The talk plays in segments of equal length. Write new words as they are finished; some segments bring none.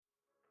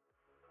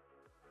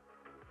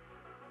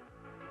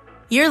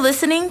You're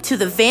listening to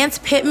the Vance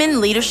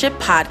Pittman Leadership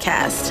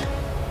Podcast.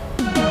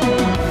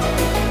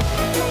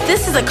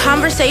 This is a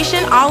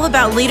conversation all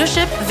about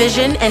leadership,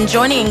 vision, and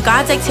joining in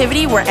God's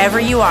activity wherever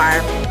you are.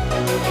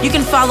 You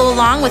can follow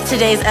along with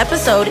today's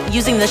episode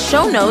using the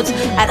show notes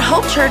at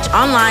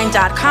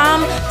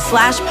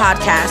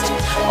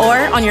hopechurchonline.com/podcast or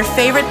on your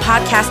favorite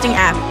podcasting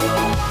app.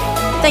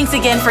 Thanks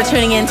again for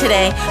tuning in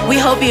today. We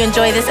hope you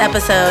enjoy this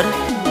episode.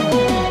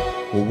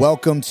 Well,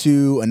 welcome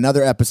to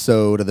another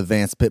episode of the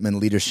Vance Pittman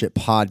Leadership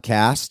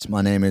Podcast.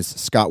 My name is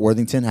Scott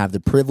Worthington. I have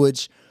the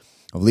privilege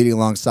of leading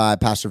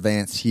alongside Pastor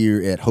Vance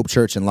here at Hope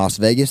Church in Las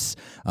Vegas.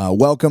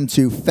 Welcome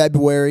to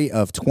February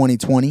of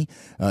 2020.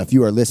 If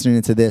you are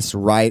listening to this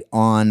right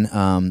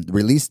on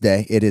release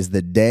day, it is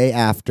the day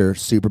after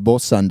Super Bowl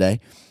Sunday.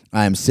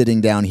 I am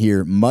sitting down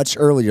here much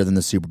earlier than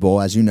the Super Bowl.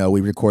 As you know,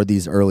 we record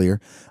these earlier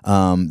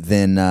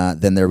than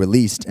they're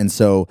released. And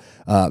so,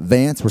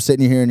 Vance, we're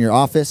sitting here in your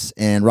office,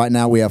 and right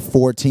now we have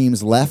 4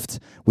 teams left.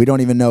 We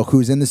don't even know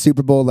who's in the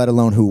Super Bowl, let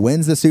alone who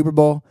wins the Super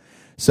Bowl.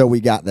 So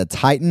we got the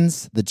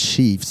Titans, the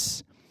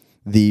Chiefs,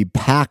 the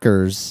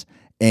Packers,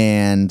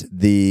 and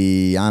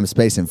the, I'm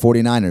spacing,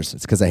 49ers.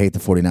 It's because I hate the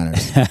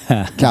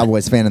 49ers.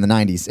 Cowboys fan in the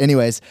 90s.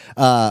 Anyways,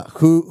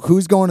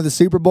 who's going to the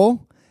Super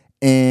Bowl?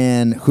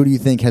 And who do you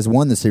think has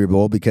won the Super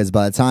Bowl? Because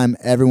by the time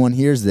everyone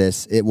hears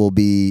this, it will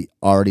be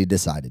already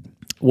decided.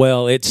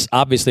 Well, it's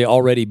obviously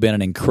already been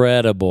an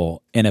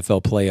incredible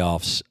NFL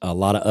playoffs. A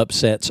lot of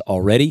upsets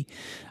already.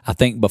 I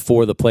think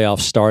before the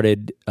playoffs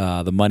started,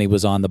 the money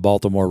was on the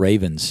Baltimore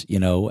Ravens,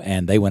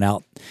 and they went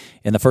out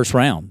in the first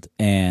round.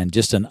 And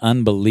just an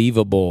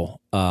unbelievable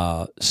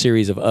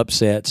series of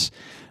upsets.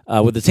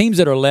 With the teams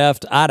that are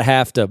left, I'd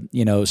have to,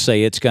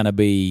 say it's going to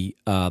be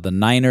the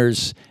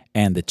Niners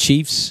and the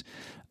Chiefs.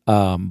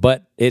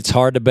 But it's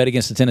hard to bet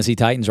against the Tennessee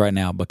Titans right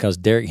now because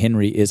Derrick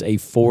Henry is a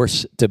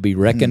force to be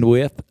reckoned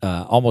with.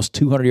 Almost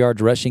 200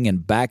 yards rushing in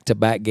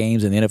back-to-back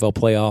games in the NFL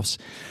playoffs.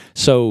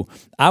 So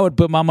I would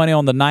put my money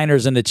on the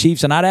Niners and the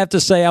Chiefs, and I'd have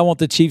to say I want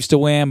the Chiefs to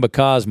win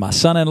because my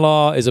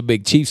son-in-law is a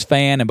big Chiefs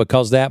fan, and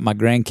because of that, my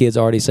grandkids are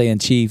already saying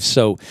Chiefs.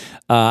 So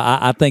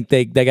I think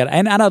they got –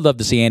 and I'd love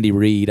to see Andy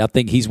Reid. I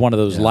think he's one of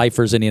those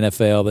lifers in the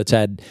NFL that's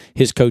had –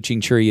 his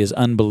coaching tree is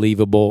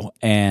unbelievable,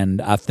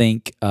 and I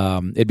think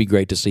it'd be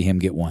great to see him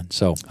get one.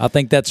 So I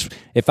think that's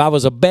 – if I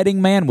was a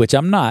betting man, which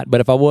I'm not,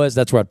 but if I was,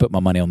 that's where I'd put my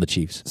money on the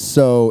Chiefs.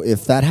 So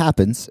if that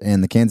happens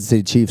and the Kansas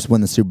City Chiefs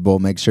win the Super Bowl,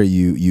 make sure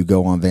you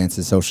go on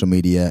Vance's social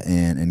media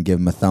and give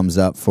him a thumbs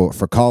up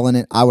for calling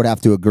it. I would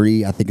have to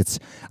agree. I think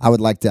I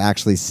would like to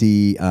actually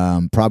see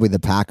probably the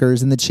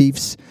Packers and the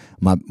Chiefs.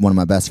 One of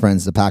my best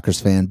friends is a Packers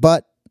fan,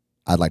 but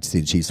I'd like to see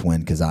the Chiefs win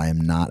because I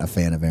am not a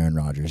fan of Aaron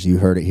Rodgers. You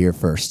heard it here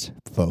first,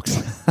 folks.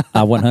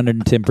 I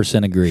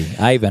 110% agree.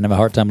 I even have a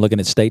hard time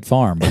looking at State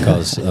Farm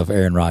because of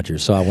Aaron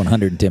Rodgers, so I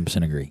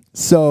 110% agree.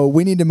 So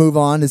we need to move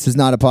on. This is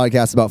not a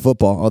podcast about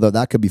football, although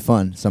that could be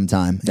fun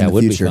sometime in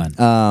the future. That would be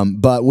fun.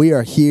 But we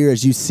are here,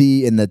 as you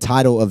see in the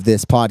title of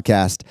this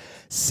podcast,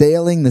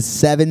 Sailing the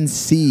 7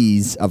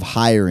 Seas of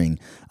Hiring.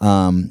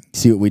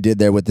 See what we did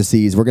there with the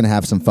C's. We're going to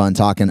have some fun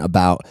talking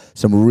about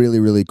some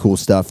really, really cool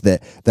stuff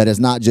that is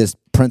not just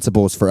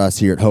principles for us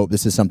here at Hope.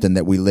 This is something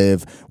that we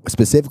live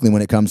specifically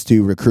when it comes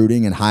to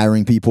recruiting and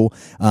hiring people.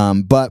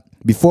 But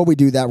before we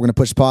do that, we're going to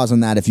push pause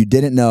on that. If you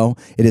didn't know,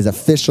 it is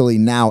officially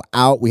now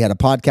out. We had a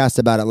podcast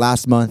about it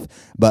last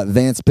month, but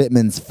Vance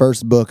Pittman's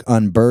first book,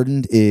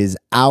 Unburdened, is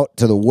out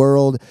to the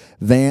world.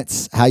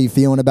 Vance, how you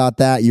feeling about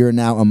that? You're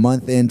now a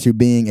month into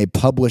being a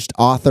published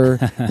author.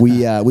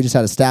 We just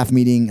had a staff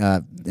meeting,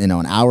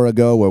 an hour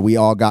ago where we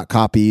all got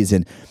copies,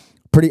 and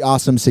pretty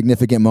awesome,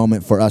 significant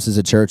moment for us as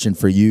a church and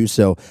for you.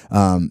 So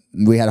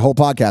we had a whole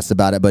podcast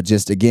about it, but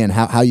just again,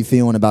 how you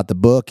feeling about the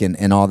book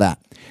and all that?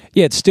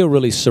 Yeah, it's still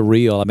really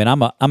surreal. I mean,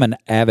 I'm an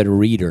avid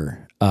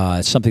reader.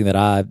 It's something that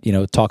I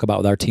talk about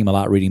with our team a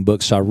lot, reading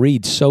books. So I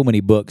read so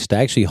many books. To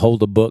actually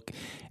hold a book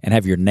and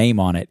have your name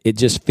on it, it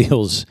just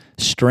feels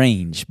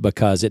strange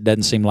because it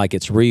doesn't seem like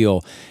it's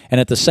real. And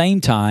at the same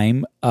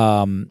time,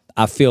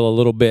 I feel a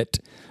little bit.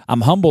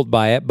 I'm humbled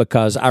by it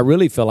because I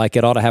really feel like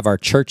it ought to have our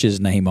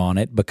church's name on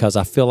it, because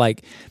I feel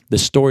like the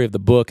story of the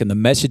book and the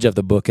message of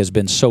the book has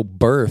been so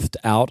birthed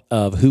out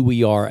of who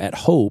we are at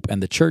Hope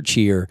and the church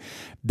here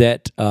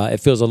that it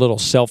feels a little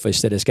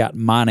selfish that it's got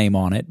my name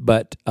on it.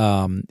 But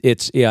I'm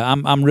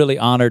really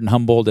honored and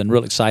humbled and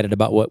real excited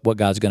about what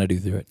God's going to do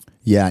through it.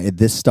 Yeah,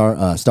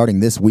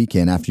 starting this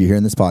weekend, after you're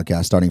hearing this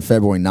podcast, starting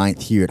February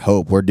 9th here at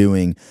Hope, we're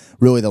doing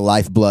really the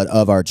lifeblood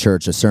of our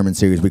church, a sermon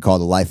series we call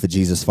The Life of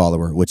Jesus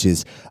Follower, which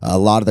is a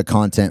lot of the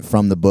content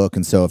from the book.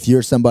 And so if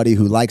you're somebody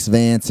who likes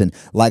Vance and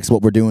likes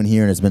what we're doing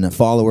here and has been a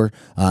follower,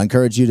 I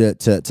encourage you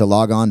to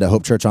log on to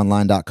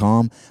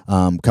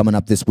hopechurchonline.com coming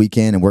up this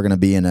weekend, and we're going to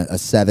be in a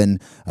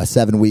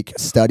 7-week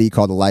study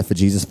called The Life of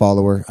Jesus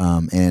Follower,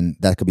 and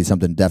that could be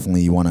something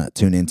definitely you want to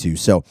tune into.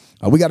 So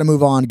we got to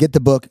move on, get the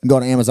book, and go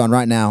to Amazon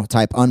right now.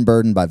 type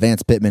Unburdened by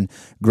Vance Pitman.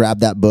 Grab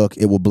that book.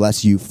 It will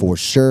bless you for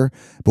sure.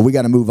 But we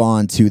got to move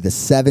on to the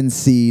 7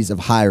 C's of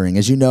hiring.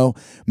 As you know,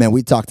 man,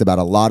 we talked about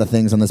a lot of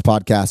things on this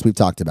podcast. We've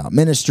talked about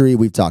ministry.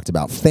 We've talked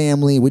about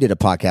family. We did a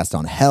podcast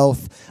on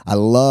health. I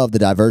love the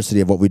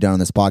diversity of what we've done on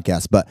this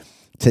podcast. But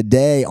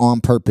today,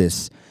 on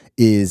purpose,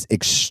 is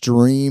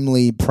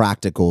extremely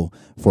practical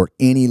for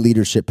any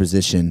leadership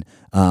position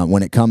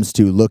when it comes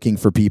to looking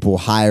for people,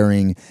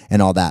 hiring,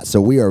 and all that. So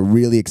we are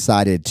really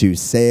excited to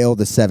sail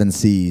the 7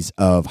 C's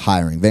of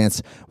hiring.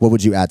 Vance, what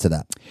would you add to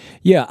that?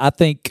 Yeah, I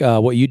think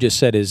what you just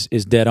said is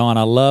dead on.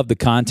 I love the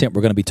content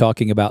we're going to be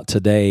talking about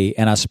today,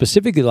 and I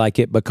specifically like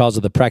it because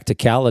of the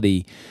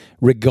practicality,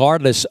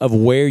 regardless of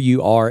where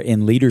you are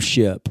in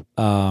leadership.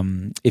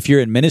 If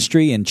you're in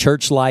ministry, in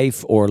church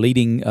life, or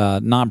leading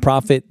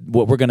nonprofit,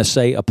 what we're going to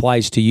say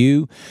applies to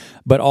you.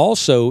 But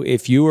also,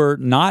 if you are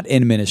not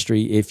in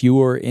ministry, if you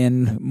are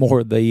in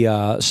more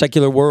the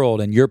secular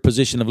world and your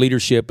position of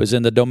leadership is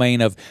in the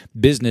domain of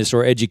business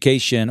or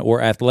education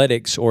or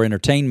athletics or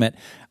entertainment,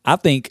 I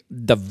think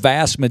the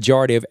vast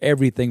majority of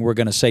everything we're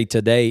going to say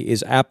today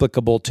is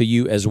applicable to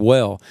you as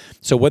well.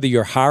 So whether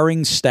you're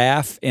hiring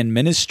staff in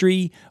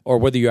ministry or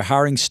whether you're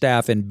hiring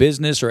staff in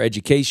business or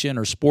education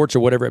or sports or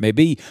whatever it may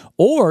be,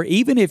 or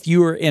even if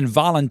you're in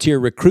volunteer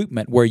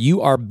recruitment where you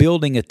are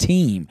building a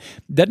team,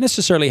 doesn't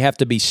necessarily have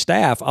to be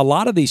staff. A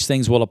lot of these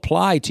things will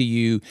apply to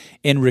you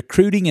in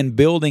recruiting and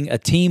building a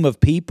team of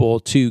people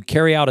to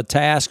carry out a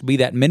task, be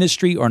that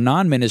ministry or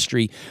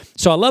non-ministry.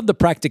 So I love the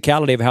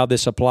practicality of how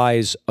this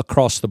applies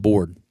across the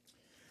board.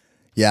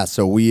 Yeah,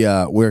 so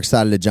we're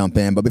excited to jump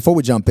in. But before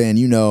we jump in,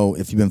 you know,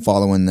 if you've been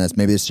following this,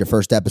 maybe this is your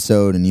first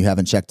episode and you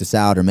haven't checked us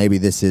out, or maybe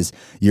this is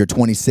your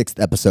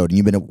 26th episode and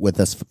you've been with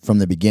us from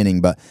the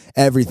beginning. But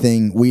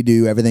everything we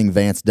do, everything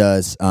Vance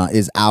does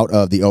is out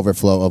of the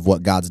overflow of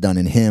what God's done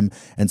in him.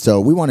 And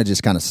so we want to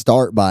just kind of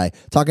start by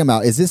talking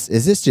about, is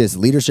this just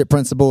leadership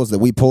principles that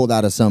we pulled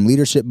out of some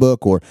leadership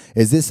book, or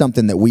is this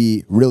something that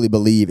we really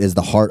believe is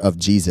the heart of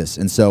Jesus?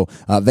 And so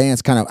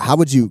Vance, kind of how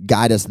would you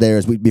guide us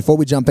there before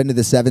we jump into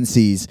the 7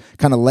 C's,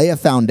 kind of lay a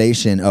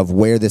foundation of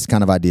where this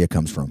kind of idea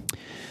comes from?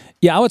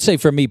 Yeah, I would say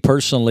for me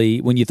personally,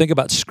 when you think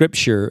about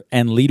Scripture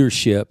and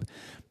leadership,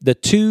 the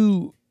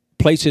two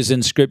places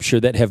in Scripture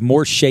that have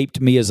more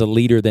shaped me as a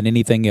leader than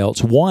anything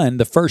else. One,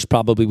 the first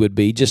probably would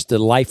be just the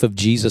life of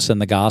Jesus in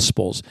the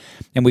Gospels.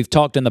 And we've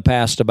talked in the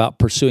past about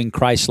pursuing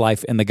Christ's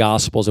life in the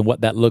Gospels and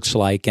what that looks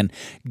like, and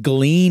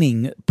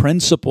gleaning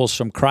principles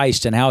from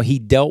Christ and how he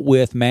dealt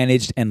with,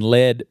 managed, and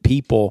led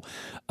people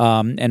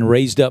and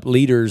raised up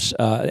leaders.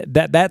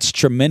 That's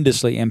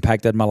tremendously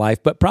impacted my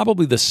life. But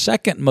probably the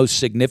second most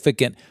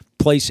significant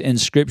place in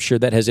Scripture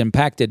that has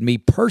impacted me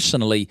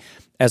personally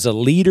as a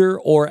leader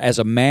or as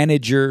a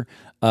manager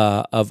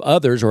of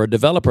others or a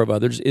developer of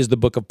others is the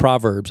book of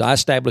Proverbs. I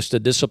established a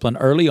discipline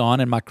early on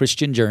in my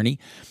Christian journey.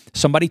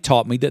 Somebody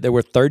taught me that there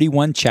were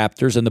 31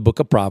 chapters in the book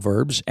of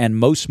Proverbs, and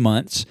most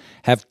months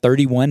have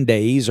 31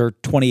 days or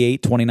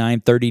 28,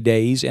 29, 30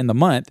 days in the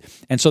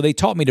month. And so they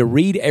taught me to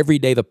read every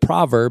day the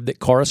proverb that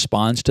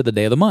corresponds to the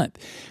day of the month.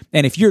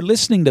 And if you're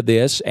listening to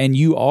this and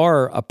you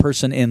are a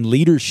person in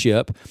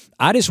leadership,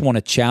 I just want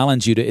to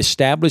challenge you to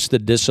establish the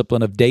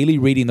discipline of daily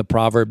reading the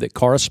proverb that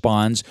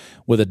corresponds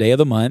with a day of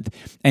the month,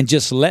 and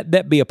just let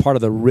that be a part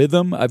of the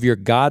rhythm of your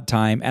God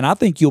time. And I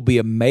think you'll be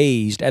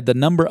amazed at the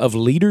number of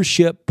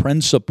leadership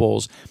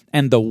principles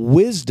and the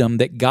wisdom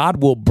that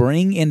God will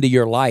bring into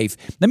your life.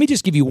 Let me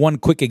just give you one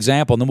quick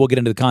example, and then we'll get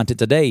into the content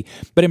today.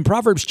 But in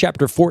Proverbs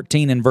chapter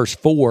 14 and verse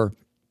 4,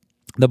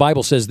 the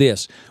Bible says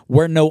this: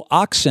 "Where no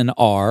oxen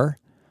are,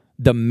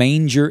 the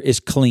manger is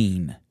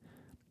clean,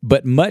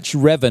 but much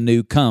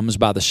revenue comes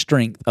by the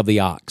strength of the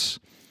ox."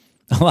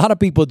 A lot of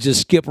people just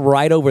skip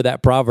right over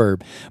that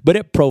proverb, but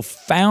it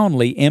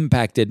profoundly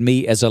impacted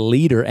me as a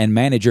leader and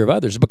manager of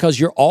others, because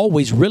you're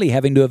always really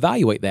having to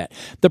evaluate that.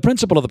 The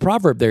principle of the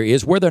proverb there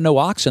is, where there are no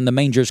oxen, the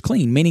manger is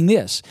clean, meaning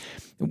this: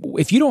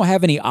 if you don't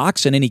have any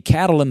oxen, any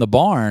cattle in the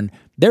barn,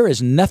 there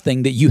is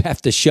nothing that you have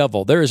to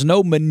shovel. There is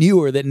no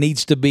manure that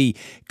needs to be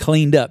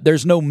cleaned up.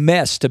 There's no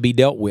mess to be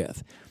dealt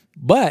with.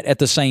 But at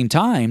the same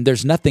time,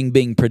 there's nothing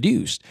being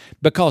produced,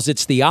 because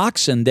it's the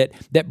oxen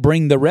that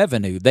bring the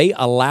revenue. They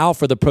allow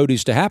for the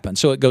produce to happen.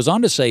 So it goes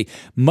on to say,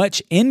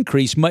 much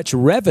increase, much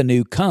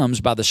revenue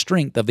comes by the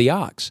strength of the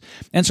ox.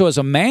 And so as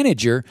a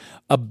manager,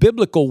 a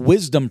biblical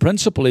wisdom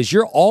principle is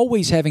you're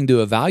always having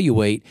to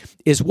evaluate,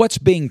 is what's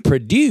being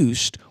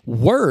produced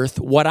worth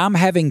what I'm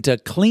having to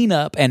clean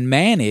up and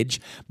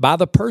manage by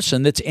the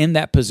person that's in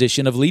that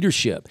position of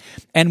leadership?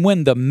 And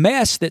when the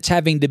mess that's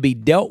having to be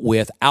dealt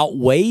with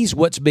outweighs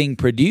what's being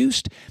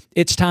produced,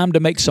 it's time to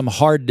make some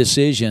hard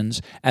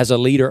decisions as a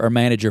leader or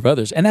manager of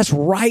others. And that's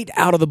right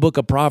out of the book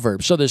of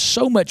Proverbs. So there's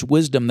so much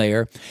wisdom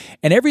there.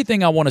 And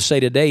everything I want to say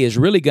today is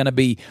really going to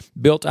be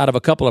built out of a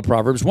couple of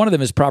Proverbs. One of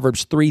them is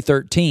Proverbs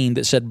 3:13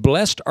 that said,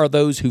 "Blessed are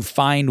those who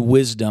find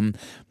wisdom,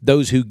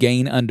 those who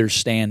gain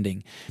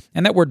understanding."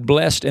 And that word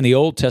blessed blessed in the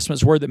Old Testament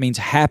is a word that means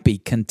happy,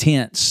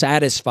 content,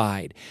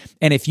 satisfied.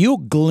 And if you'll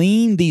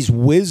glean these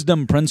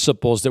wisdom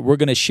principles that we're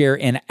going to share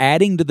in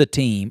adding to the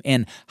team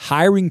and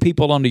hiring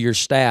people onto your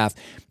staff,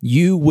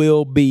 you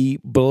will be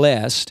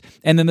blessed.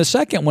 And then the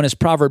second one is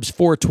Proverbs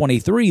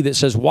 4:23 that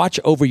says, watch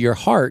over your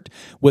heart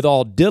with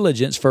all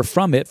diligence, for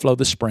from it flow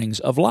the springs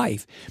of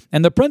life.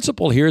 And the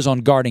principle here is on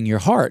guarding your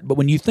heart. But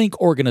when you think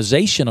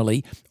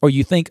organizationally, or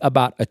you think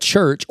about a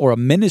church or a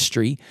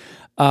ministry,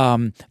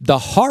 the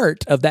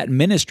heart of that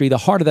ministry, the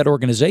heart of that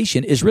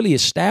organization is really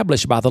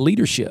established by the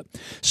leadership.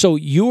 So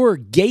your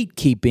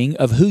gatekeeping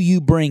of who you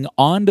bring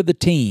onto the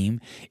team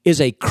is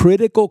a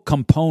critical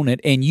component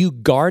in you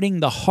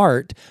guarding the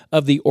heart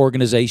of the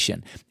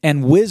organization.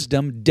 And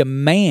wisdom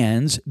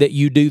demands that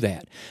you do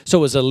that.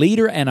 So as a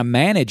leader and a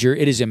manager,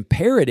 it is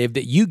imperative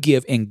that you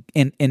give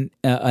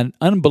an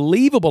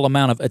unbelievable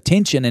amount of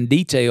attention and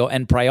detail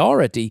and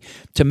priority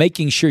to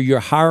making sure you're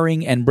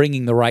hiring and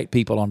bringing the right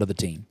people onto the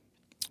team.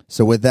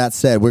 So with that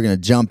said, we're going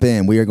to jump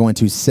in. We are going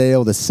to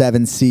sail the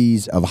 7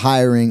 C's of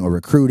hiring or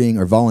recruiting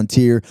or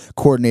volunteer,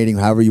 coordinating,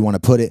 however you want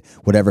to put it,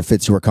 whatever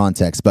fits your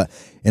context. But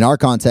in our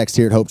context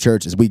here at Hope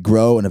Church, as we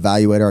grow and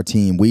evaluate our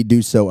team, we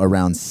do so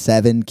around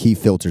 7 key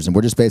filters. And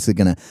we're just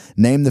basically going to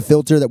name the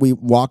filter that we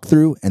walk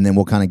through, and then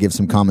we'll kind of give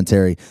some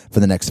commentary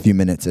for the next few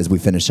minutes as we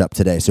finish up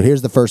today. So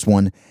here's the first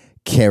one,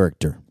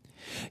 character.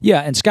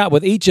 Yeah, and Scott,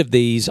 with each of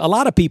these, a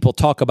lot of people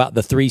talk about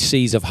the 3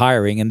 C's of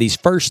hiring, and these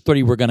first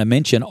 3 we're going to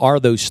mention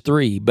are those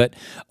 3. But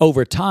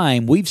over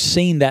time, we've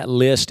seen that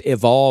list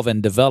evolve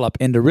and develop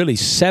into really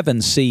 7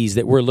 C's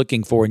that we're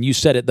looking for. And you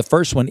said it, the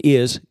first one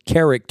is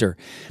character.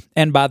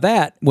 And by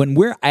that, when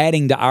we're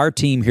adding to our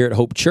team here at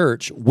Hope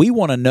Church, we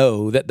want to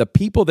know that the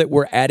people that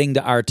we're adding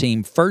to our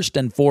team, first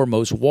and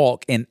foremost,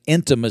 walk in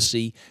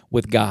intimacy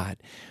with God.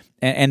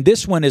 And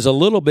this one is a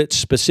little bit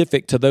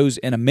specific to those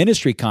in a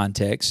ministry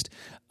context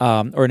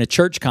or in a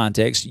church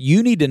context.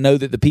 You need to know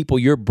that the people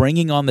you're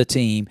bringing on the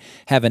team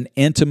have an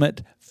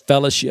intimate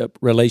fellowship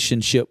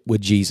relationship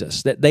with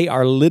Jesus, that they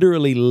are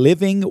literally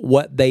living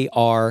what they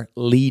are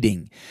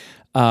leading.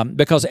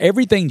 Because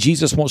everything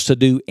Jesus wants to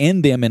do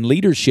in them in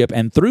leadership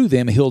and through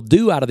them, he'll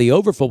do out of the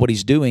overflow what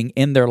he's doing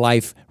in their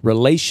life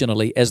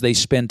relationally as they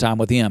spend time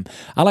with him.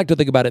 I like to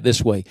think about it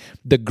this way.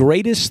 The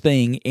greatest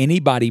thing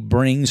anybody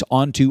brings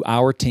onto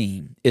our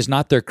team is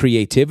not their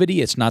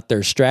creativity, it's not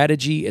their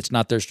strategy, it's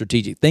not their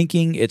strategic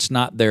thinking, it's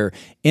not their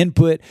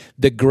input.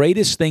 The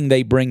greatest thing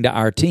they bring to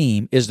our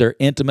team is their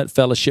intimate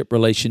fellowship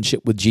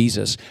relationship with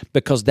Jesus,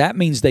 because that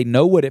means they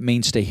know what it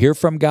means to hear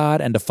from God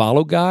and to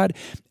follow God,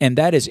 and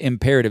that is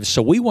imperative.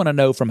 So we want to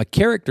know from a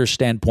character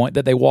standpoint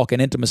that they walk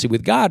in intimacy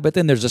with God, but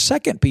then there's a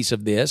second piece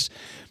of this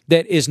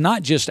that is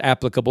not just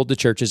applicable to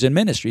churches and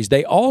ministries.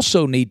 They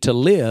also need to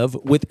live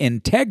with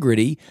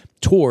integrity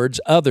towards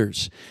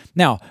others.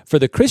 Now, for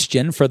the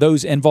Christian, for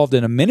those involved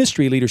in a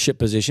ministry leadership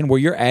position where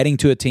you're adding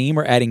to a team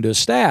or adding to a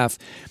staff,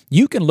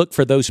 you can look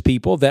for those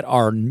people that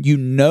are,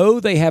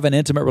 they have an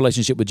intimate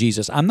relationship with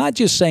Jesus. I'm not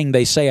just saying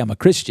they say I'm a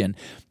Christian,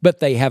 but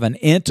they have an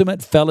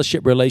intimate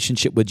fellowship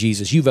relationship with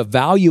Jesus. You've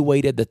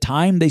evaluated the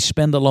time they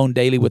spend alone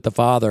daily with the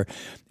Father,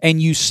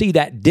 and you see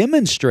that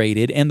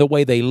demonstrated in the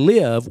way they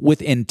live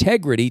with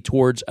integrity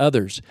towards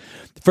others.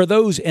 For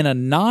those in a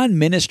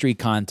non-ministry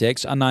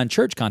context, a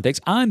non-church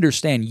context, I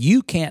understand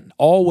you can't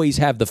always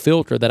have the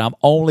filter that I'm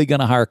only going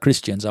to hire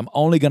Christians. I'm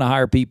only going to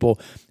hire people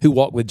who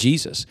walk with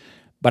Jesus.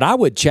 But I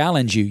would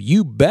challenge you,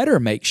 you better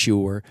make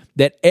sure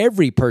that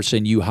every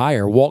person you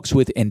hire walks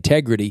with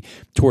integrity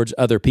towards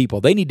other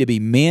people. They need to be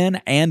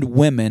men and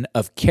women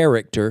of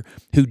character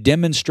who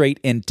demonstrate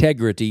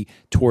integrity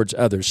towards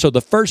others. So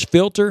the first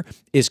filter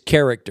is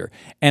character.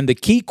 And the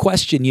key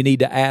question you need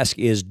to ask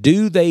is,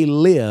 do they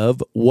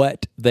live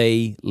what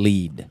they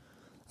lead?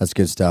 That's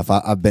good stuff.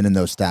 I've been in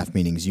those staff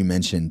meetings. You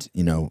mentioned,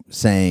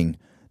 saying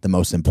the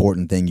most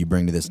important thing you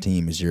bring to this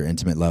team is your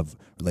intimate love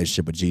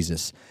relationship with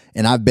Jesus.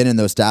 And I've been in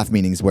those staff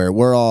meetings where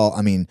we're all,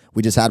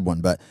 we just had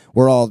one, but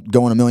we're all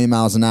going a million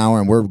miles an hour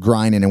and we're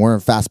grinding and we're in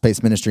a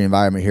fast-paced ministry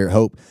environment here at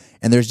Hope.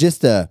 And there's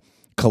just a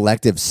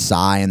collective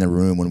sigh in the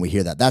room when we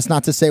hear that. That's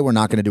not to say we're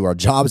not going to do our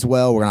jobs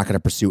well, we're not going to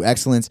pursue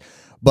excellence,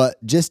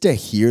 but just to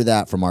hear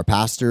that from our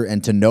pastor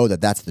and to know that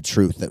that's the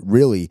truth, that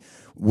really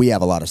we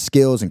have a lot of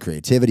skills and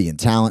creativity and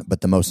talent,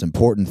 but the most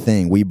important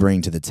thing we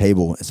bring to the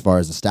table as far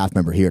as a staff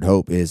member here at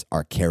Hope is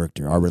our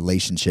character, our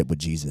relationship with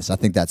Jesus. I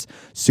think that's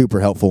super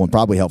helpful and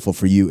probably helpful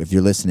for you if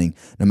you're listening,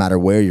 no matter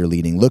where you're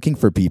leading, looking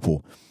for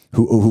people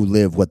who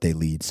live what they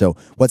lead. So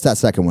what's that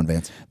second one,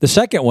 Vance? The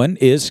second one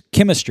is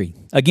chemistry.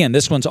 Again,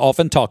 this one's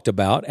often talked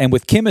about. And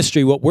with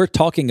chemistry, what we're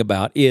talking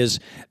about is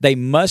they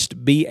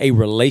must be a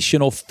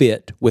relational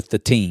fit with the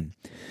team.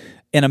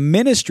 In a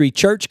ministry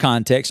church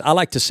context, I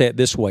like to say it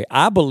this way.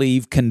 I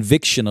believe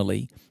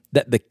convictionally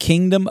that the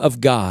kingdom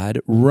of God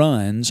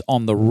runs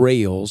on the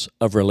rails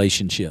of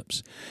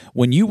relationships.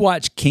 When you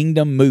watch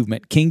kingdom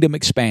movement, kingdom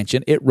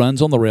expansion, it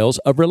runs on the rails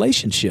of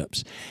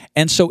relationships.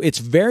 And so it's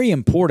very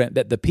important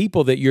that the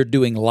people that you're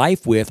doing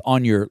life with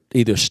on your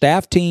either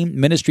staff team,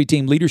 ministry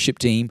team, leadership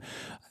team,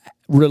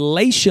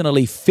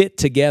 relationally fit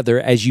together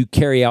as you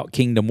carry out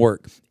kingdom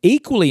work.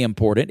 Equally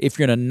important, if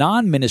you're in a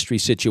non-ministry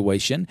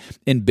situation,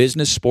 in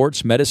business,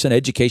 sports, medicine,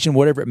 education,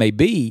 whatever it may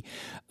be,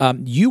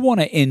 you want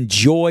to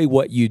enjoy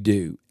what you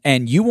do.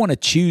 And you want to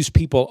choose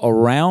people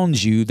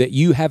around you that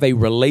you have a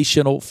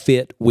relational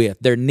fit with.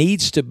 There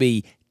needs to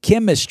be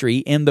chemistry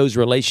in those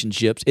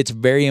relationships. It's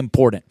very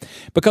important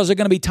because there are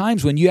going to be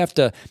times when you have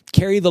to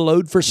carry the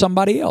load for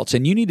somebody else,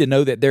 and you need to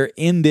know that they're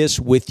in this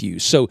with you.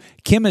 So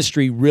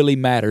chemistry really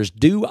matters.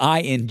 Do I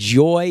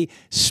enjoy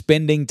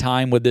spending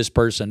time with this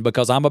person?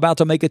 Because I'm about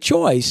to make a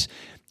choice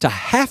to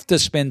have to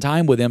spend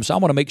time with them, so I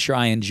want to make sure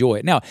I enjoy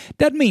it. Now,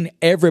 doesn't mean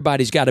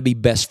everybody's got to be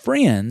best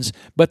friends,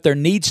 but there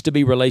needs to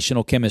be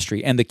relational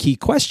chemistry. And the key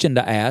question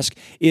to ask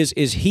is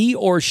he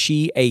or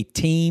she a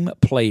team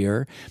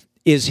player?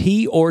 Is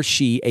he or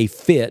she a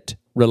fit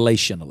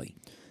relationally?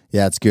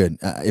 Yeah, it's good.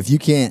 If you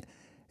can't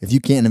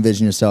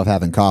envision yourself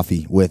having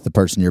coffee with the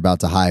person you're about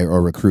to hire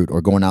or recruit,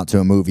 or going out to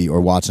a movie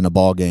or watching a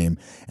ball game,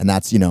 and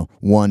that's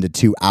 1 to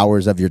 2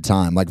 hours of your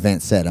time, like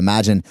Vance said,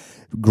 imagine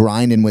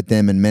grinding with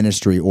them in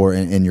ministry or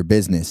in your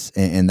business,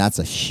 and that's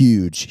a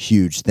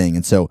huge thing.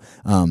 And so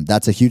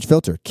that's a huge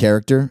filter: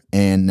 character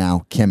and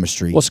now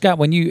chemistry. Well, Scott,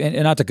 when you,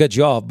 and not to cut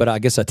you off, but I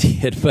guess I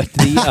did, but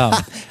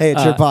hey,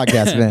 it's your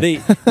podcast,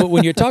 man.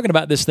 When you're talking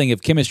about this thing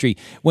of chemistry,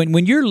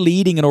 when you're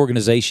leading an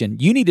organization,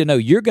 you need to know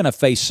you're going to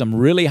face some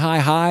really high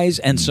highs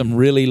and some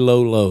really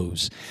low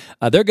lows.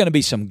 There are going to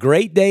be some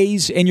great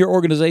days in your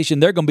organization.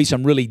 There are going to be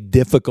some really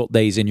difficult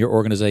days in your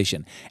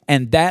organization.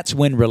 And that's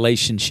when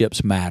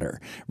relationships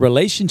matter.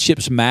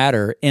 Relationships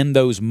matter in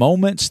those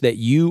moments that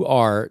you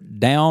are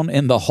down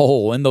in the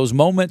hole, in those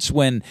moments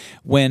when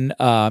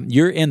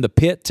you're in the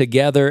pit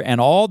together and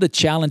all the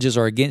challenges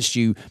are against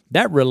you.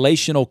 That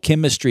relational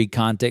chemistry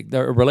contact,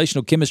 the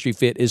relational chemistry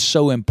fit is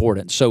so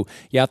important. So,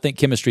 yeah, I think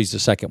chemistry is the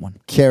second one.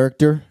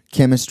 Character,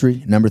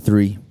 chemistry. Number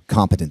 3,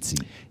 competency.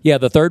 Yeah,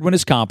 the third one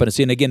is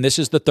competency. And again, this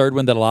is the third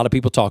one that a lot of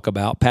people talk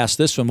about. Past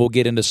this one, we'll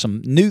get into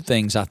some new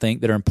things, I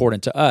think, that are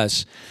important to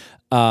us.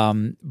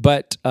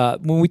 But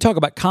when we talk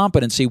about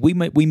competency, we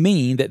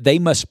mean that they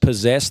must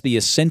possess the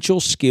essential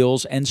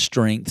skills and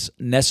strengths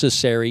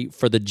necessary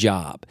for the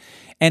job.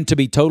 And to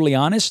be totally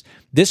honest,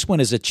 this one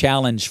is a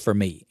challenge for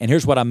me. And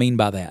here's what I mean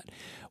by that.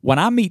 When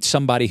I meet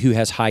somebody who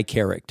has high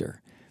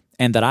character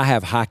and that I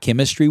have high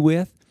chemistry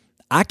with,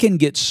 I can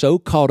get so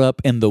caught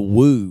up in the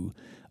woo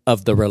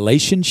of the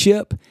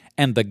relationship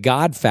and the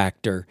God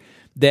factor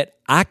that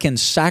I can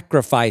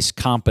sacrifice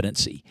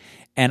competency.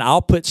 And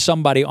I'll put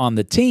somebody on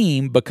the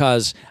team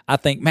because I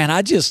think, man,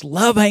 I just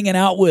love hanging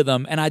out with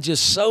them and I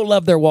just so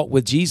love their walk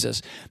with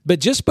Jesus. But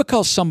just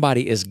because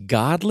somebody is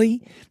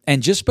godly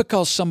and just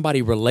because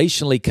somebody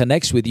relationally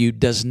connects with you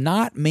does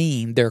not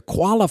mean they're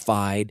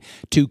qualified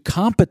to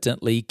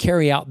competently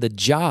carry out the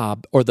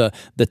job or the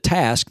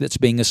task that's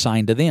being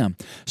assigned to them.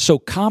 So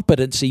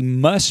competency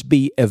must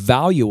be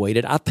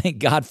evaluated. I thank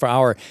God for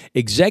our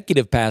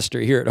executive pastor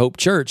here at Hope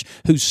Church,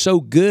 who's so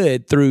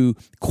good through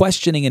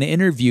questioning and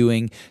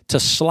interviewing to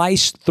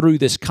slice through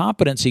this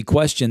competency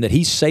question that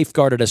he's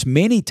safeguarded us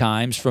many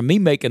times from me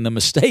making the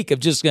mistake of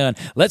just going,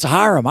 let's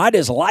hire them. I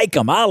just like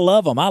them. I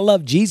love them. I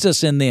love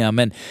Jesus in them.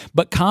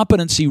 But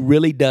competency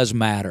really does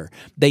matter.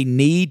 They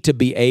need to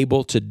be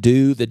able to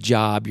do the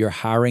job you're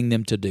hiring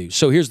them to do.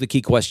 So here's the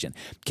key question.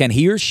 Can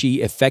he or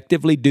she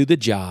effectively do the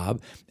job,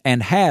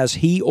 and has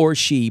he or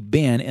she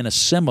been in a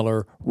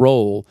similar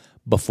role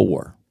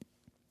before?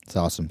 That's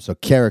awesome. So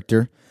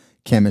character,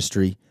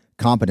 chemistry,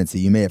 competency.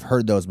 You may have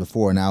heard those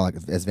before. Now, like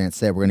as Vance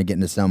said, we're going to get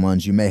into some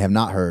ones you may have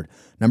not heard.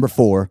 Number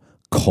 4,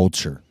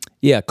 culture.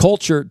 Yeah,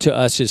 culture to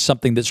us is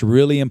something that's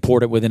really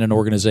important within an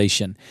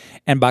organization.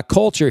 And by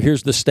culture,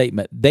 here's the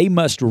statement. They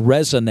must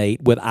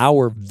resonate with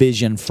our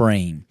vision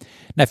frame.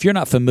 Now, if you're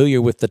not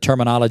familiar with the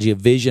terminology of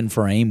vision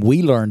frame,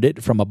 we learned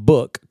it from a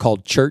book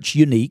called Church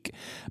Unique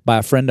by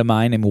a friend of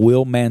mine named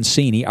Will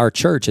Mancini. Our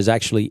church is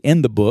actually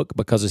in the book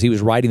because as he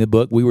was writing the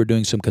book, we were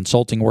doing some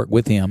consulting work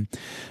with him.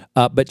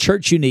 But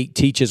Church Unique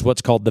teaches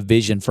what's called the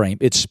vision frame.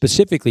 It's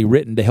specifically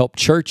written to help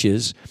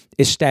churches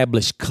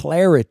establish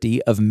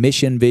clarity of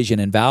mission, vision,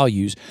 and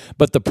values.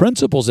 But the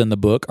principles in the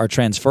book are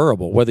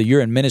transferable. Whether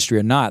you're in ministry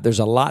or not, there's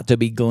a lot to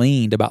be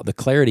gleaned about the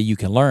clarity you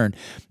can learn.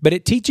 But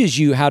it teaches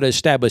you how to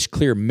establish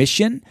clear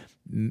mission,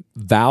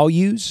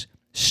 values,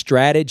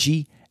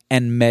 strategy,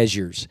 and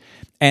measures.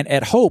 And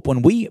at Hope,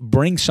 when we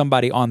bring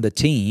somebody on the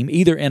team,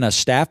 either in a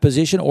staff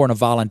position or in a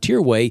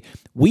volunteer way,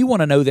 we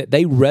want to know that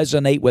they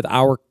resonate with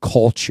our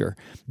culture,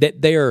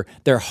 that their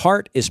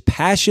heart is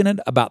passionate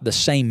about the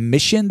same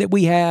mission that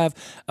we have,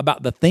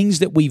 about the things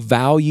that we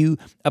value,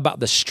 about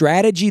the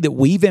strategy that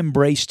we've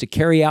embraced to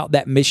carry out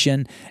that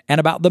mission, and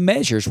about the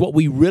measures, what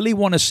we really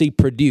want to see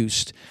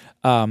produced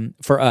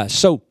for us.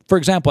 So, for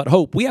example, at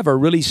Hope, we have a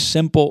really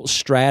simple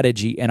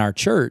strategy in our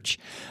church.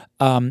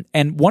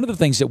 And one of the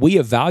things that we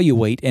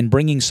evaluate in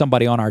bringing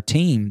somebody on our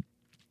team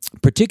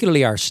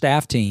particularly our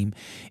staff team,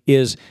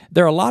 is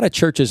there are a lot of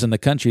churches in the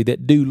country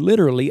that do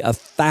literally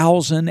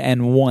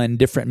 1,001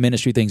 different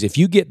ministry things. If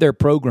you get their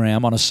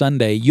program on a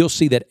Sunday, you'll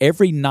see that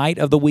every night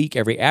of the week,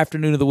 every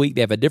afternoon of the week,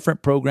 they have a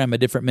different program, a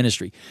different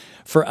ministry.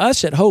 For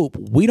us at Hope,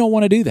 we don't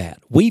want to do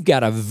that. We've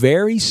got a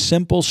very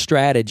simple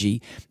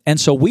strategy, and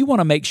so we want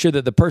to make sure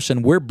that the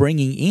person we're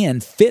bringing in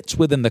fits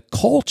within the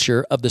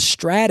culture of the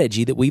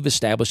strategy that we've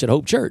established at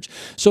Hope Church.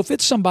 So if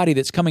it's somebody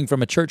that's coming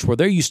from a church where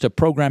they're used to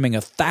programming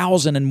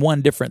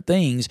 1,001 different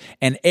things,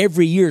 and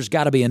every year's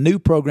got to be a new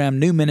program,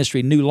 new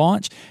ministry, new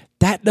launch,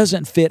 that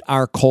doesn't fit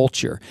our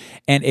culture.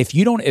 And if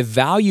you don't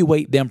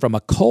evaluate them from a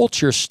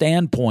culture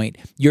standpoint,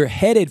 you're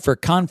headed for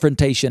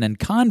confrontation and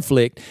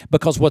conflict,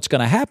 because what's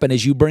going to happen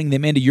is you bring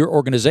them into your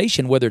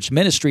organization, whether it's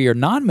ministry or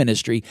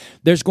non-ministry,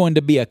 there's going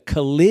to be a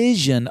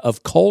collision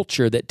of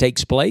culture that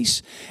takes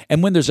place.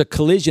 And when there's a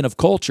collision of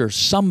culture,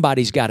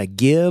 somebody's got to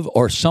give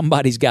or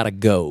somebody's got to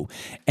go.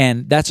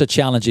 And that's a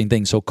challenging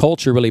thing. So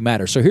culture really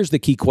matters. So here's the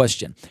key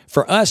question.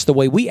 For us, the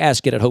way we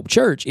ask it at Hope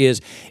Church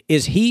is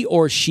he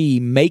or she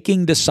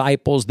making disciples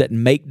that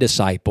make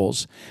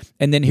disciples?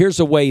 And then here's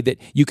a way that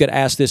you could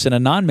ask this in a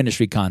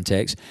non-ministry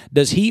context.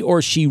 Does he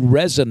or she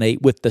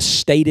resonate with the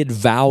stated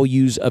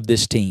values of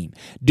this team?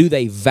 Do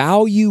they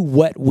value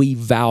what we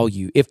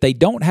value? If they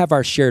don't have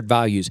our shared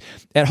values,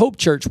 at Hope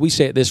Church, we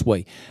say it this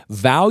way: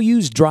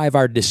 values drive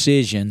our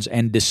decisions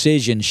and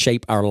decisions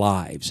shape our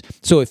lives.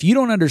 So if you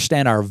don't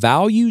understand our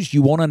values,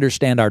 you won't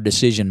understand our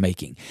decision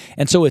making.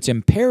 And so it's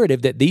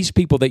imperative that these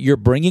people that you're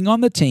bringing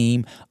on the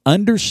team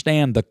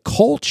understand the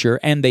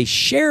culture and they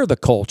share the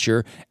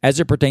culture as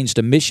it pertains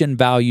to mission,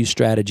 value,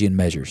 strategy, and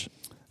measures.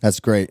 That's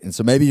great. And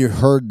so maybe you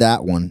heard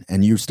that one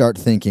and you start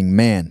thinking,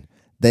 man,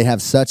 they have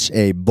such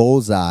a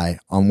bullseye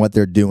on what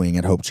they're doing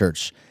at Hope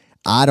Church.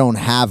 I don't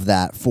have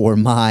that for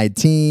my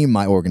team,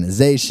 my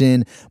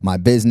organization, my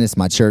business,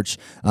 my church.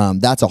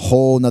 That's a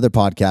whole nother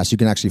podcast. You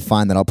can actually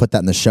find that. I'll put that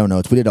in the show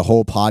notes. We did a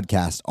whole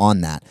podcast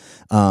on that.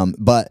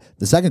 But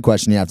the second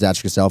question you have to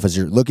ask yourself as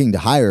you're looking to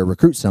hire or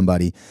recruit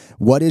somebody,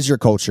 what is your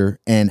culture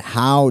and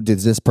how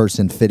does this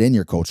person fit in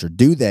your culture?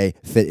 Do they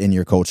fit in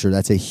your culture?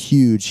 That's a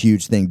huge,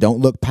 huge thing. Don't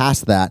look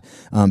past that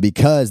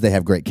because they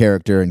have great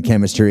character and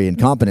chemistry and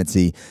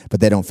competency, but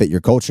they don't fit your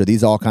culture.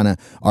 These all kind of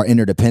are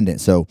interdependent.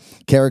 So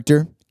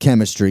character,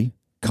 chemistry,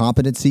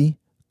 competency,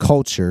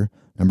 culture.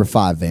 Number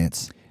 5,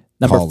 Vance.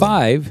 Number calling.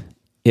 5,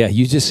 yeah,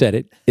 you just said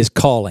it, is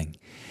calling.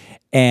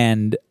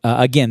 And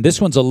again,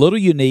 this one's a little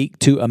unique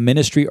to a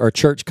ministry or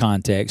church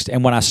context.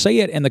 And when I say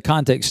it in the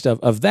context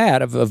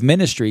of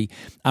ministry,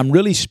 I'm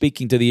really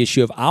speaking to the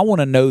issue of I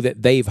want to know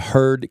that they've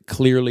heard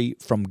clearly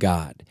from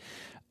God.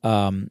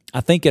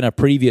 I think in a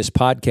previous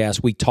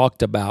podcast, we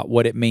talked about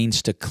what it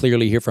means to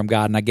clearly hear from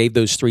God. And I gave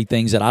those 3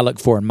 things that I look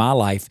for in my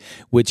life,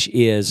 which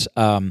is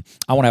I want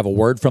to have a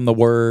word from the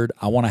Word.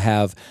 I want to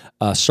have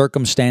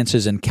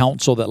circumstances and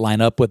counsel that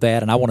line up with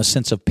that. And I want a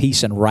sense of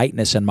peace and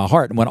rightness in my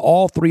heart. And when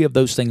all 3 of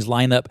those things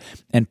line up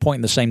and point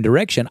in the same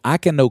direction, I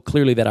can know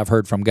clearly that I've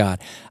heard from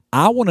God.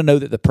 I want to know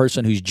that the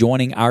person who's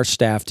joining our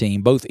staff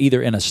team, both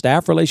either in a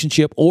staff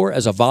relationship or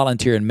as a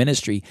volunteer in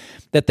ministry,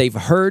 that they've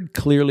heard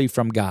clearly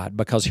from God.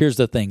 Because here's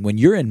the thing, when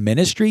you're in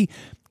ministry,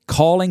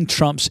 calling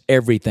trumps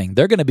everything.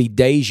 There are going to be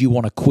days you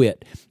want to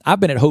quit. I've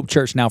been at Hope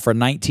Church now for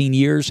 19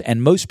 years,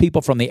 and most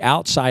people from the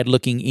outside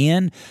looking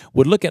in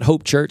would look at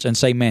Hope Church and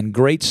say, man,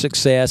 great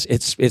success.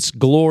 It's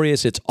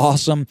glorious. It's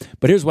awesome.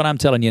 But here's what I'm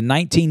telling you.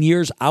 19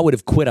 years, I would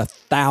have quit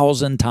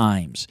 1,000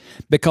 times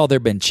because there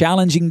have been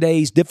challenging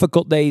days,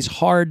 difficult days,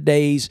 hard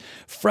days,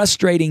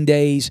 frustrating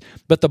days.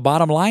 But the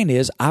bottom line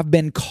is I've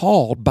been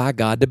called by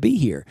God to be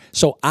here.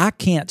 So I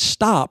can't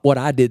stop what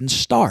I didn't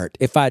start.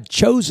 If I'd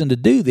chosen to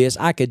do this,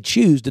 I could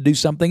choose to do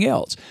something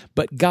else.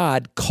 But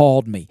God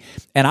called me.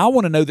 And I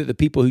want to know that the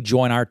people who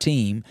join our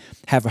team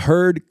have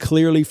heard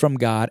clearly from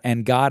God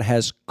and God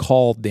has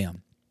called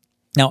them.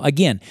 Now,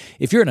 again,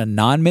 if you're in a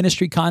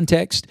non-ministry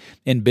context,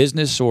 in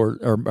business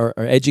or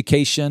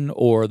education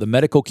or the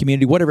medical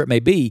community, whatever it may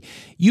be,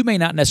 you may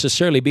not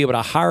necessarily be able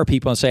to hire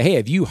people and say, hey,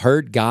 have you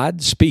heard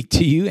God speak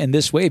to you in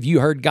this way? Have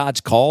you heard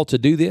God's call to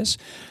do this?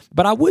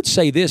 But I would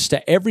say this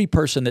to every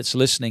person that's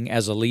listening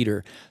as a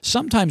leader.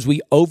 Sometimes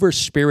we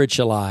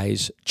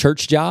over-spiritualize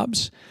church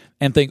jobs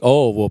and think,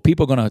 oh, well,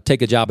 people are going to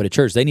take a job at a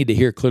church. They need to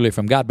hear clearly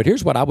from God. But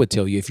here's what I would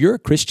tell you. If you're a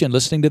Christian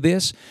listening to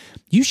this,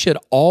 you should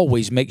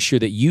always make sure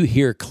that you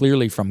hear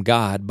clearly from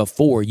God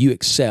before you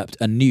accept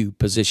a new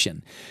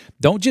position.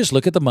 Don't just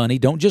look at the money.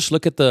 Don't just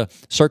look at the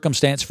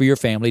circumstance for your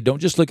family. Don't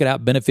just look at how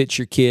it benefits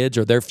your kids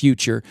or their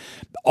future.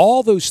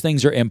 All those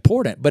things are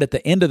important. But at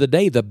the end of the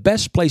day, the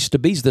best place to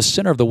be is the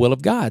center of the will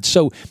of God.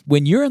 So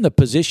when you're in the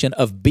position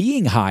of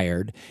being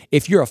hired,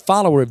 if you're a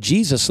follower of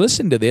Jesus,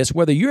 listen to this,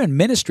 whether you're in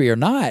ministry or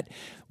not,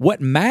 what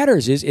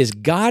matters is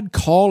God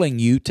calling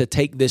you to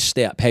take this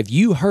step. Have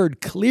you heard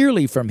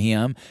clearly from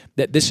Him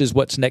that this is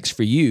what's next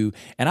for you?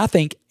 And I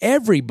think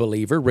every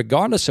believer,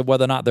 regardless of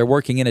whether or not they're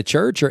working in a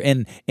church or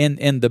in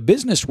the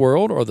business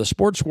world or the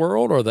sports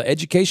world or the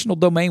educational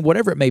domain,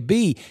 whatever it may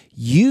be,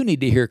 you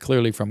need to hear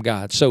clearly from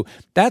God. So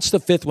that's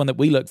the 5th one that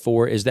we look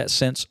for, is that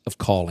sense of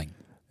calling.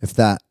 If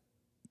that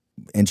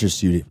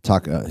interests you to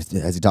talk,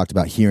 as he talked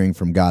about hearing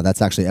from God,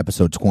 that's actually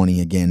episode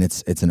 20. Again,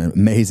 it's an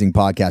amazing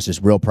podcast,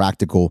 just real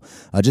practical,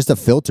 just a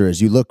filter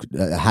as you look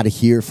how to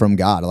hear from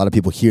God. A lot of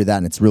people hear that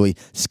and it's really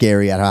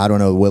scary. I don't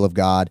know the will of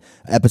God.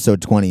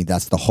 Episode 20,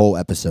 that's the whole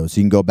episode. So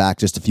you can go back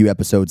just a few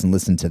episodes and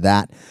listen to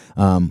that.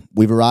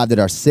 We've arrived at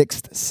our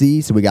 6th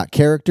C. So we got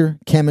character,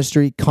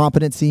 chemistry,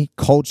 competency,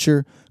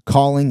 culture,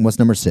 calling. What's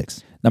number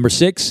 6? Number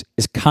 6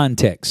 is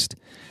context.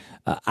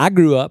 I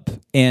grew up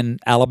in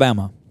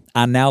Alabama.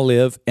 I now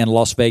live in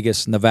Las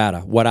Vegas, Nevada.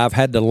 What I've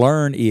had to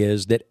learn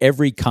is that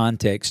every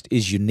context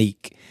is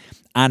unique.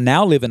 I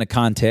now live in a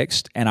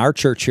context, and our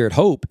church here at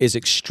Hope is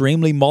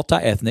extremely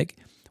multi-ethnic.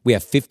 We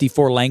have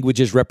 54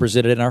 languages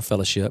represented in our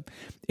fellowship.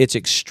 It's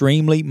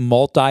extremely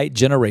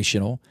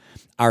multi-generational.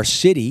 Our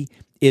city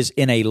is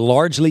in a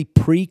largely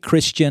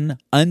pre-Christian,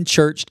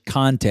 unchurched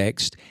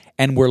context,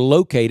 and we're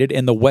located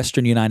in the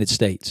western United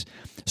States.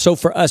 So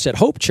for us at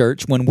Hope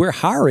Church, when we're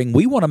hiring,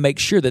 we want to make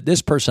sure that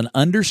this person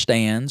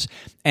understands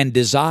and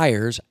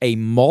desires a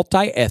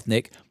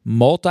multi-ethnic,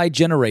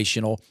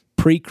 multi-generational,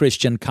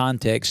 pre-Christian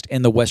context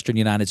in the western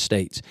United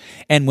States.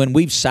 And when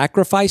we've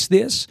sacrificed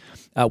this,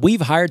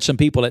 we've hired some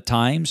people at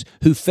times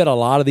who fit a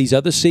lot of these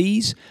other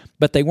C's,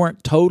 but they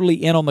weren't totally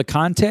in on the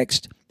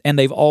context, and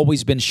they've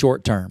always been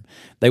short-term.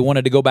 They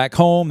wanted to go back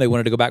home. They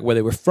wanted to go back where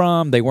they were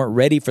from. They weren't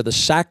ready for the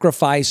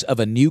sacrifice of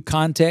a new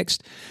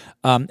context.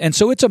 And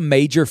so it's a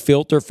major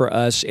filter for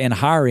us in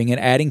hiring and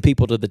adding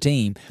people to the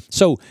team.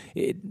 So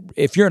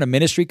if you're in a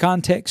ministry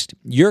context,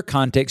 your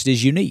context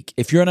is unique.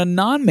 If you're in a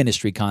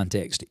non-ministry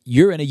context,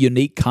 you're in a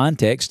unique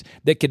context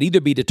that could either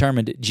be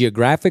determined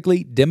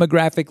geographically,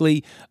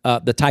 demographically,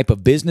 the type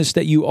of business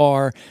that you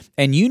are,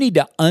 and you need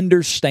to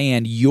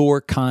understand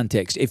your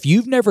context. If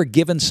you've never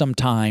given some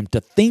time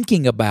to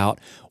thinking about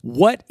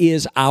what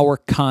is our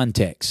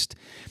context,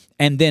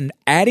 and then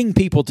adding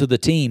people to the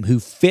team who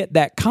fit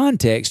that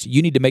context,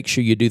 you need to make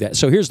sure you do that.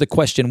 So here's the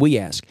question we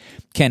ask.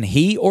 Can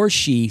he or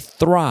she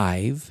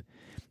thrive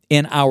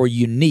in our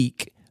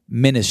unique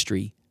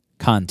ministry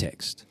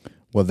context?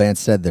 Well, Vance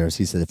said there,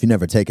 he said, if you've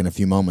never taken a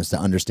few moments to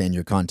understand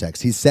your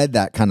context, he said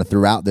that kind of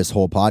throughout this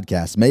whole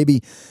podcast. Maybe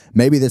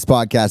this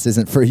podcast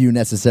isn't for you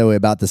necessarily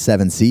about the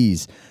 7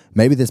 C's.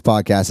 Maybe this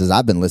podcast, as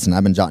I've been listening,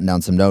 I've been jotting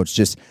down some notes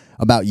just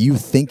about you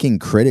thinking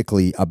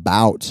critically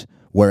about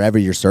wherever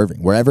you're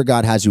serving, wherever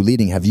God has you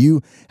leading. Have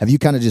you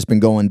kind of just been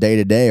going day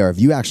to day, or have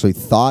you actually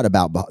thought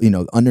about,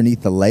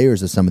 underneath the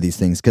layers of some of these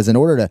things? Because in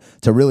order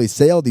to really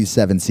sail these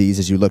 7 C's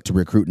as you look to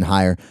recruit and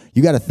hire,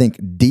 you got to think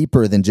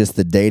deeper than just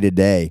the day to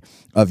day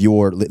of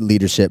your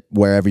leadership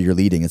wherever you're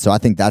leading. And so I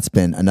think that's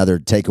been another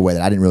takeaway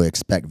that I didn't really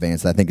expect,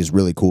 Vance, that I think is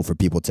really cool for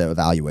people to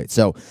evaluate.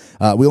 So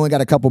we only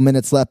got a couple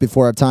minutes left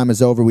before our time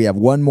is over. We have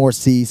one more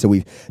C. So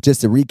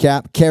just to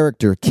recap: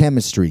 character,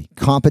 chemistry,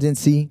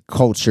 competency,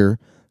 culture,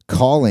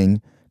 calling,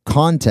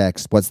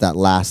 context. What's that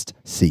last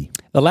C?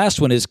 The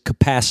last one is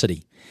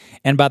capacity.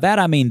 And by that,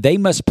 I mean they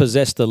must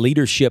possess the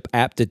leadership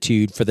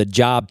aptitude for the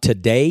job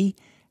today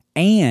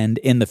and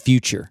in the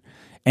future.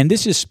 And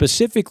this is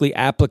specifically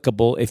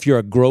applicable if you're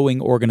a growing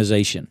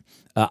organization.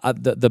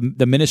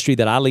 The ministry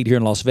that I lead here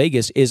in Las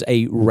Vegas is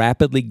a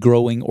rapidly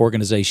growing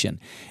organization.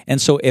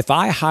 And so if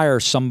I hire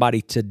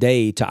somebody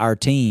today to our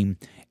team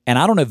and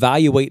I don't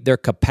evaluate their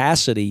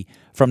capacity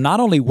from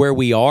not only where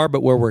we are,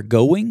 but where we're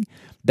going,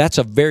 that's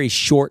a very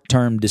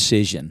short-term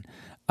decision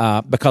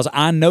because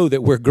I know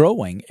that we're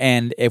growing.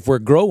 And if we're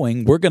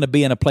growing, we're going to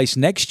be in a place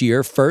next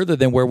year further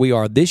than where we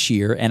are this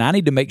year. And I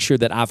need to make sure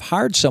that I've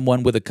hired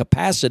someone with a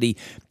capacity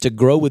to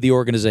grow with the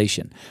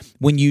organization.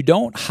 When you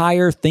don't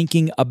hire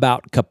thinking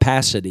about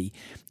capacity,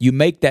 you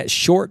make that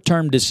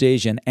short-term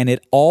decision, and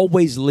it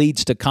always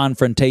leads to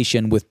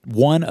confrontation with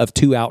one of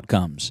 2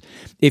 outcomes.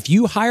 If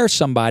you hire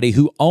somebody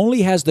who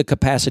only has the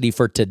capacity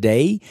for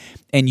today,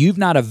 and you've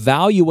not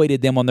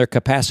evaluated them on their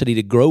capacity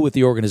to grow with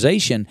the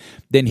organization,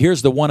 then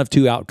here's the one of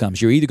 2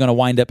 outcomes. You're either going to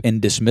wind up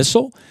in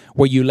dismissal,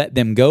 where you let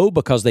them go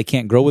because they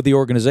can't grow with the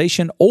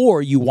organization,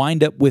 or you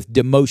wind up with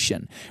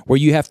demotion, where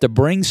you have to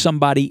bring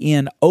somebody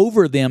in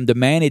over them to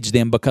manage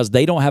them because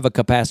they don't have a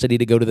capacity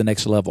to go to the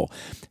next level.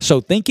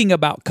 So thinking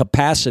about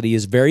capacity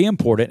is very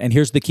important, and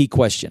here's the key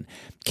question.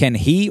 Can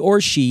he or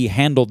she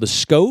handle the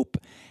scope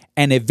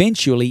and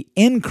eventually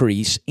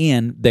increase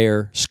in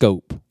their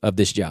scope of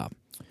this job?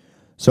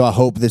 So I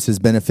hope this has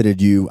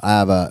benefited you. I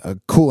have a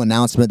cool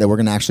announcement that we're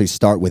going to actually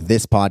start with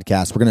this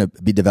podcast. We're going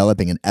to be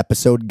developing an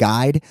episode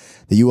guide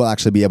that you will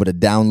actually be able to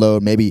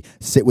download, maybe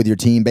sit with your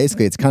team.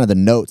 Basically, it's kind of the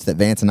notes that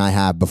Vance and I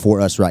have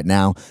before us right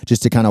now,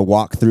 just to kind of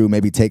walk through,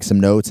 maybe take some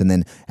notes. And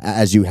then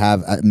as you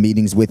have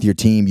meetings with your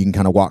team, you can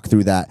kind of walk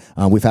through that.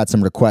 We've had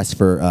some requests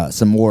for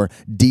some more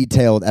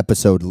detailed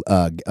episode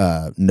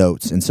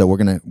notes. And so we're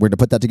going to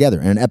put that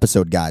together in an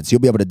episode guide. So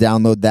you'll be able to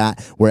download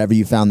that wherever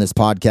you found this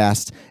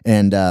podcast.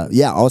 And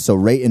also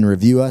rate rate and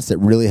review us. It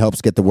really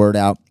helps get the word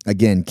out.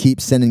 Again,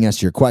 keep sending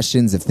us your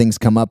questions if things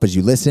come up as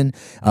you listen.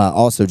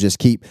 Also, just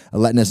keep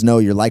letting us know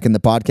you're liking the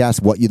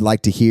podcast, what you'd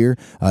like to hear.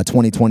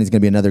 2020 is going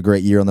to be another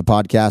great year on the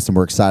podcast, and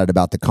we're excited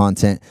about the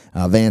content.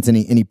 Vance,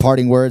 any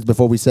parting words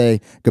before we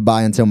say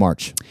goodbye until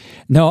March?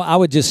 No, I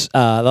would just,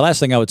 the last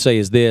thing I would say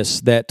is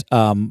this, that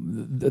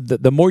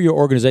the more your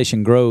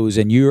organization grows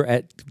and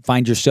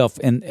find yourself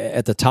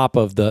at the top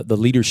of the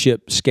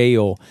leadership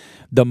scale,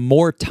 the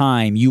more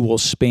time you will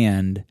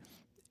spend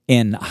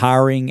in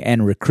hiring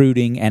and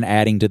recruiting and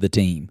adding to the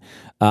team.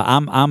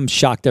 I'm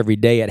shocked every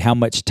day at how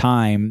much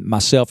time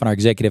myself and our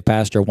executive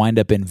pastor wind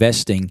up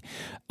investing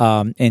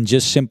in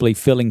just simply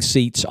filling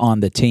seats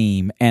on the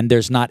team. And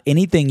there's not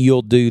anything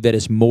you'll do that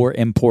is more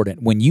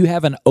important. When you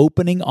have an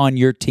opening on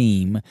your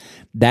team,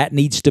 that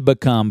needs to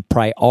become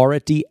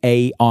priority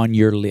A on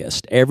your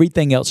list.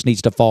 Everything else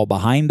needs to fall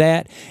behind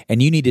that.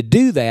 And you need to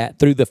do that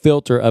through the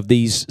filter of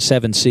these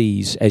 7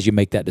 C's as you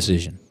make that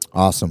decision.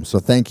 Awesome. So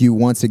thank you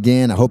once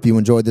again. I hope you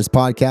enjoyed this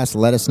podcast.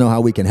 Let us know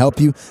how we can help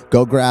you.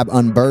 Go grab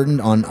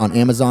Unburdened on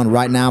Amazon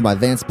right now by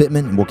Vance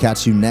Pitman, and we'll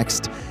catch you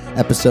next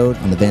episode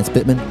on the Vance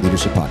Pitman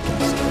Leadership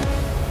Podcast.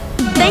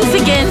 Thanks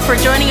again for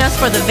joining us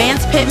for the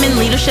Vance Pitman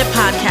Leadership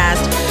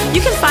Podcast. You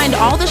can find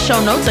all the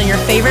show notes on your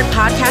favorite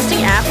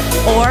podcasting app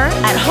or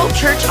at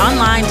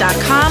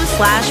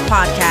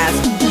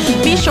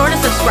hopechurchonline.com/podcast. Be sure to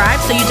subscribe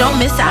so you don't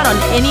miss out on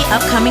any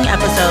upcoming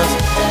episodes.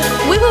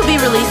 We will be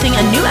releasing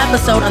a new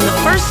episode on the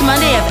first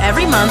Monday of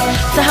every month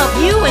to help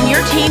you and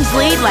your teams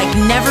lead like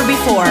never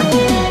before.